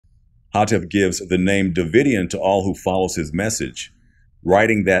Houteff gives the name Davidian to all who follows his message,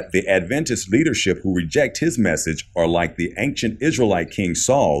 writing that the Adventist leadership who reject his message are like the ancient Israelite King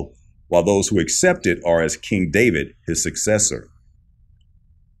Saul, while those who accept it are as King David, his successor.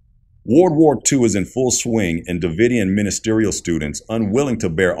 World War II is in full swing, and Davidian ministerial students, unwilling to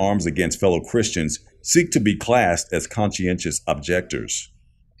bear arms against fellow Christians, seek to be classed as conscientious objectors.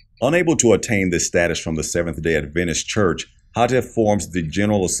 Unable to attain this status from the Seventh-day Adventist Church, Houteff forms the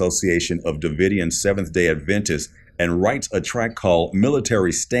General Association of Davidian Seventh-day Adventists and writes a tract called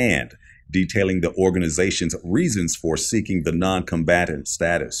Military Stand, detailing the organization's reasons for seeking the non-combatant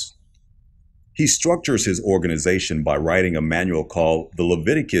status. He structures his organization by writing a manual called the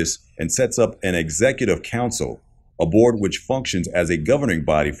Leviticus and sets up an executive council, a board which functions as a governing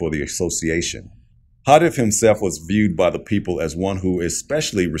body for the association. Houteff himself was viewed by the people as one who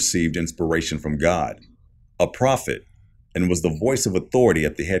especially received inspiration from God, a prophet, and was the voice of authority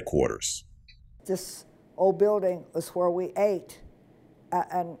at the headquarters. This old building was where we ate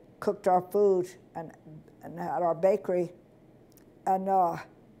and cooked our food and had our bakery, and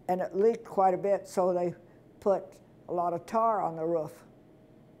it leaked quite a bit, so they put a lot of tar on the roof.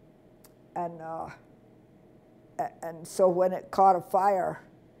 And so when it caught a fire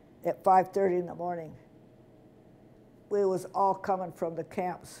at 5:30 in the morning, we was all coming from the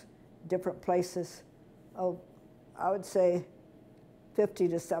camps, different places. Oh, I would say 50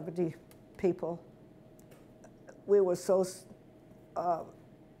 to 70 people. We were so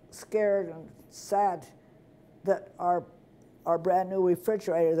scared and sad that our brand new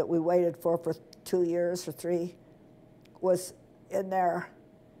refrigerator that we waited for 2 years or 3 was in there,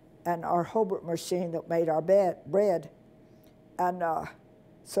 and our Hobart machine that made our bread. And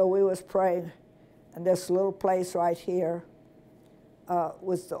so we was praying, and this little place right here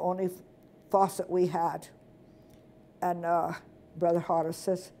was the only faucet we had. And Brother Houteff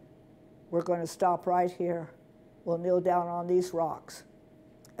says, we're going to stop right here. We'll kneel down on these rocks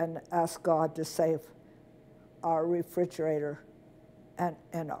and ask God to save our refrigerator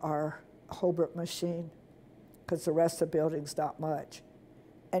and our Hobart machine, because the rest of the building's not much.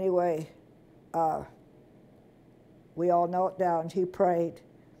 Anyway, we all knelt down. He prayed.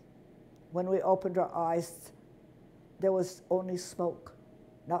 When we opened our eyes, there was only smoke,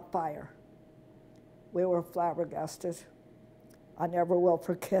 not fire. We were flabbergasted. I never will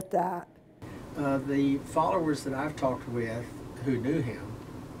forget that. The followers that I've talked with who knew him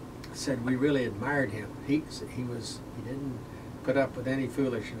said we really admired him. He didn't put up with any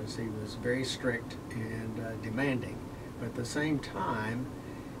foolishness. He was very strict and demanding, but at the same time,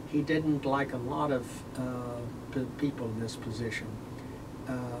 he didn't, like a lot of people in this position,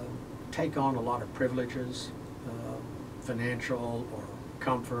 take on a lot of privileges, financial or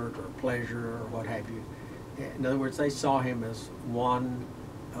comfort or pleasure or what have you. In other words, they saw him as one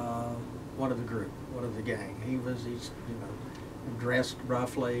of the group, one of the gang. He's dressed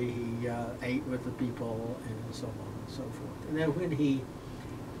roughly. He ate with the people and so on and so forth. And then when he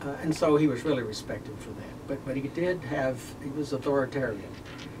and so he was really respected for that. But he was authoritarian.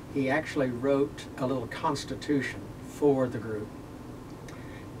 He actually wrote a little constitution for the group.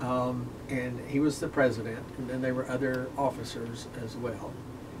 And he was the president, and then there were other officers as well.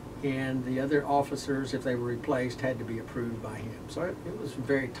 And the other officers, if they were replaced, had to be approved by him. So it was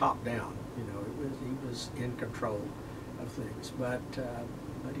very top down, he was in control of things. But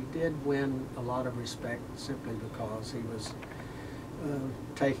he did win a lot of respect simply because he was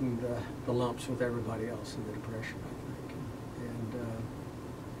taking the lumps with everybody else in the Depression, I think, and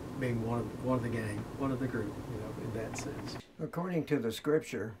being one of the gang, one of the group, in that sense. According to the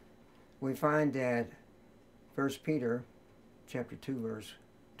scripture, we find that 1 Peter chapter 2 verse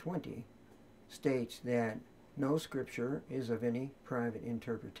 20 states that no scripture is of any private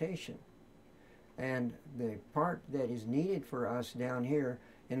interpretation. And the part that is needed for us down here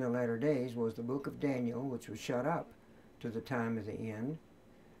in the latter days was the book of Daniel, which was shut up to the time of the end,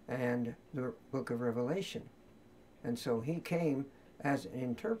 and the book of Revelation. And so he came as an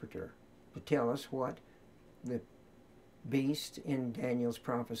interpreter to tell us what the beast in Daniel's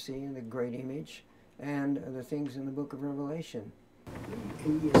prophecy and the great image and the things in the book of Revelation.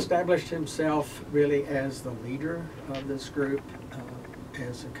 He established himself really as the leader of this group,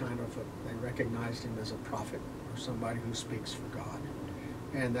 as a kind of they recognized him as a prophet or somebody who speaks for God.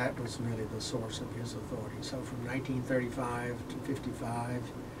 And that was really the source of his authority. So from 1935 to 55,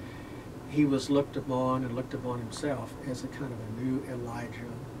 he was looked upon and looked upon himself as a kind of a new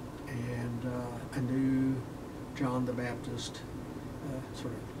Elijah and a new John the Baptist,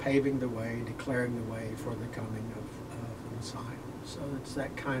 sort of paving the way, declaring the way for the coming of the Messiah. So it's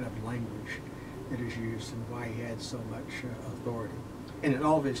that kind of language that is used and why he had so much authority. And in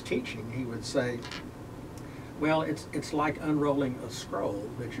all of his teaching, he would say, well, it's like unrolling a scroll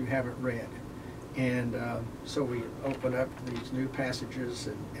that you haven't read. And so we open up these new passages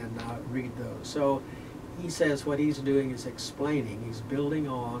and read those. So he says what he's doing is explaining. He's building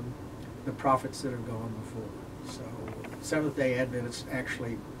on the prophets that have gone before. So Seventh-day Adventists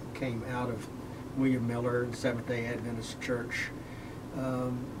actually came out of William Miller and Seventh-day Adventist Church.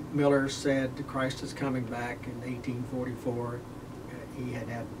 Miller said Christ is coming back in 1844. He had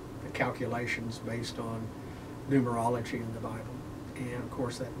the calculations based on numerology in the Bible, and of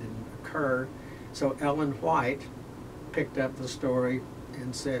course that didn't occur. So Ellen White picked up the story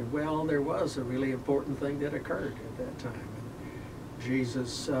and said, well, there was a really important thing that occurred at that time. And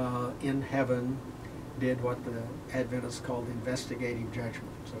Jesus in heaven did what the Adventists called investigative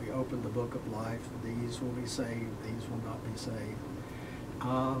judgment. So he opened the book of life. These will be saved, these will not be saved.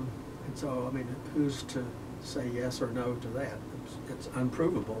 And so, I mean, who's to say yes or no to that? It's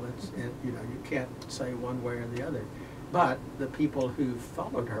unprovable. You know, you can't say one way or the other. But the people who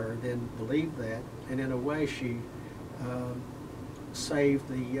followed her then believed that, and in a way she saved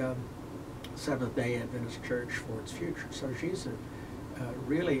the Seventh-day Adventist Church for its future. So she's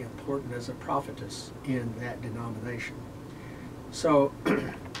really important as a prophetess in that denomination. So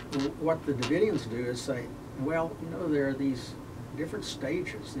what the Davidians do is say, well, you know, there are these different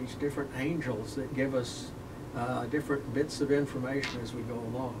stages, these different angels that give us different bits of information as we go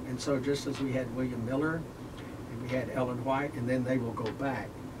along. And so just as we had William Miller and we had Ellen White, and then they will go back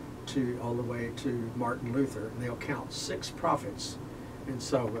to all the way to Martin Luther, and they'll count 6 prophets. And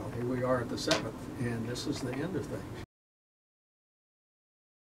so, well, here we are at the 7th, and this is the end of things.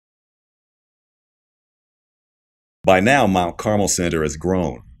 By now, Mount Carmel Center has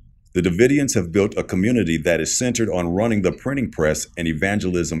grown. The Davidians have built a community that is centered on running the printing press and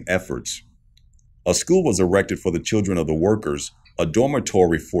evangelism efforts. A school was erected for the children of the workers, a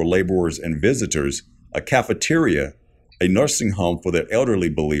dormitory for laborers and visitors, a cafeteria, a nursing home for the elderly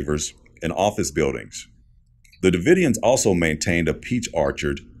believers, and office buildings. The Davidians also maintained a peach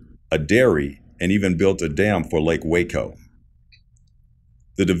orchard, a dairy, and even built a dam for Lake Waco.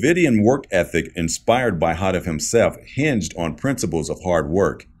 The Davidian work ethic inspired by Houteff himself hinged on principles of hard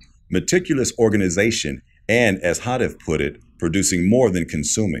work, meticulous organization, and, as Houteff put it, producing more than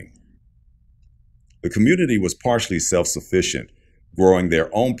consuming. The community was partially self-sufficient, growing their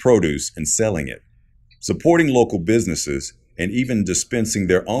own produce and selling it, supporting local businesses, and even dispensing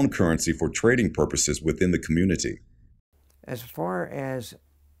their own currency for trading purposes within the community. As far as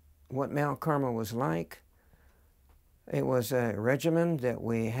what Mount Carmel was like, it was a regimen that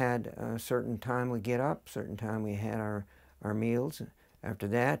we had a certain time we get up, certain time we had our meals. After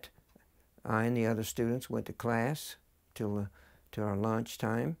that, I and the other students went to class till our lunch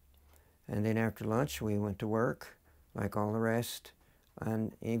time. And then after lunch, we went to work like all the rest.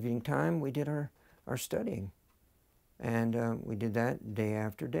 And evening time, we did our studying. And we did that day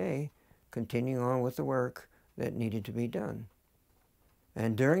after day, continuing on with the work that needed to be done.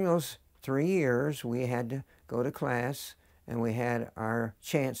 And during those 3 years, we had to go to class, and we had our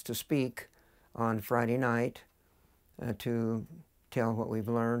chance to speak on Friday night to tell what we've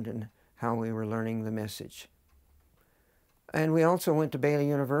learned and how we were learning the message. And we also went to Baylor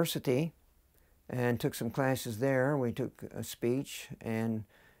University and took some classes there. We took speech and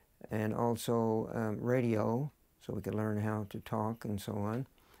also radio, so we could learn how to talk and so on.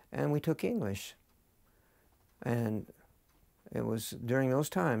 And we took English. And it was during those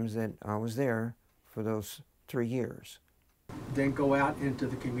times that I was there for those 3 years. Then go out into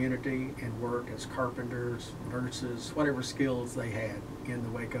the community and work as carpenters, nurses, whatever skills they had in the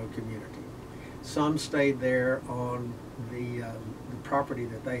Waco community. Some stayed there on the property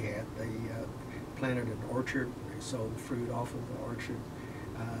that they had. They planted an orchard. They sold fruit off of the orchard.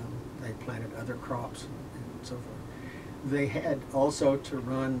 They planted other crops and so forth. They had also to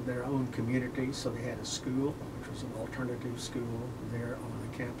run their own community, so they had a school, which was an alternative school there on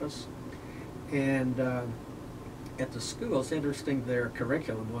the campus. And at the school, it's interesting, their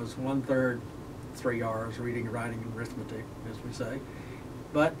curriculum was 1/3 3 R's, reading, writing, and arithmetic, as we say.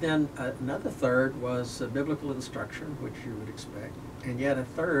 But then another third was biblical instruction, which you would expect. And yet a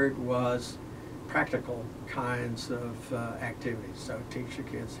third was practical kinds of activities. So teach your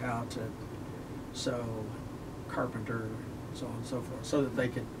kids how to sew, carpenter, and so on and so forth, so that they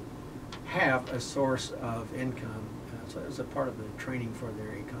could have a source of income. So it was a part of the training for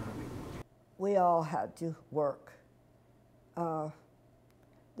their economy. We all had to work.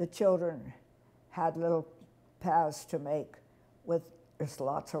 The children had little paths to make with there's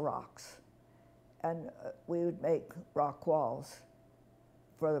lots of rocks. And we would make rock walls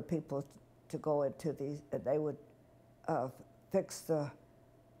for the people to go into these, and they would fix the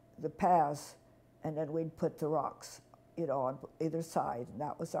paths, and then we'd put the rocks, you know, on either side, and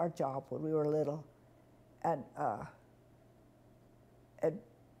that was our job when we were little. And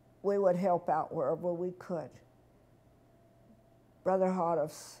we would help out wherever we could. Brother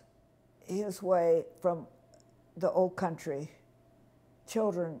Houteff's, his way from the old country,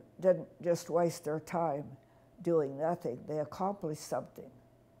 children didn't just waste their time doing nothing. They accomplished something.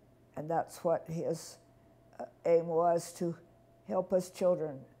 And that's what his aim was, to help us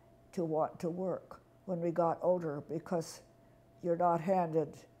children to want to work when we got older, because you're not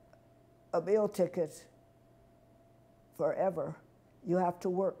handed a meal ticket forever. You have to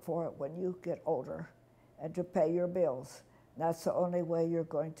work for it when you get older and to pay your bills. And that's the only way you're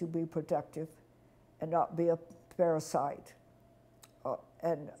going to be productive and not be a parasite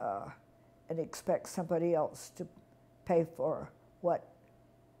and expect somebody else to pay for what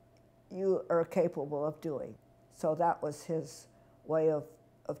you are capable of doing. So that was his way of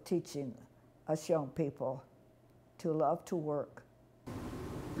teaching us young people to love to work.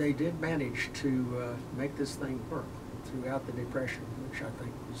 They did manage to make this thing work throughout the Depression, which I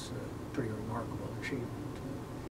think was a pretty remarkable achievement.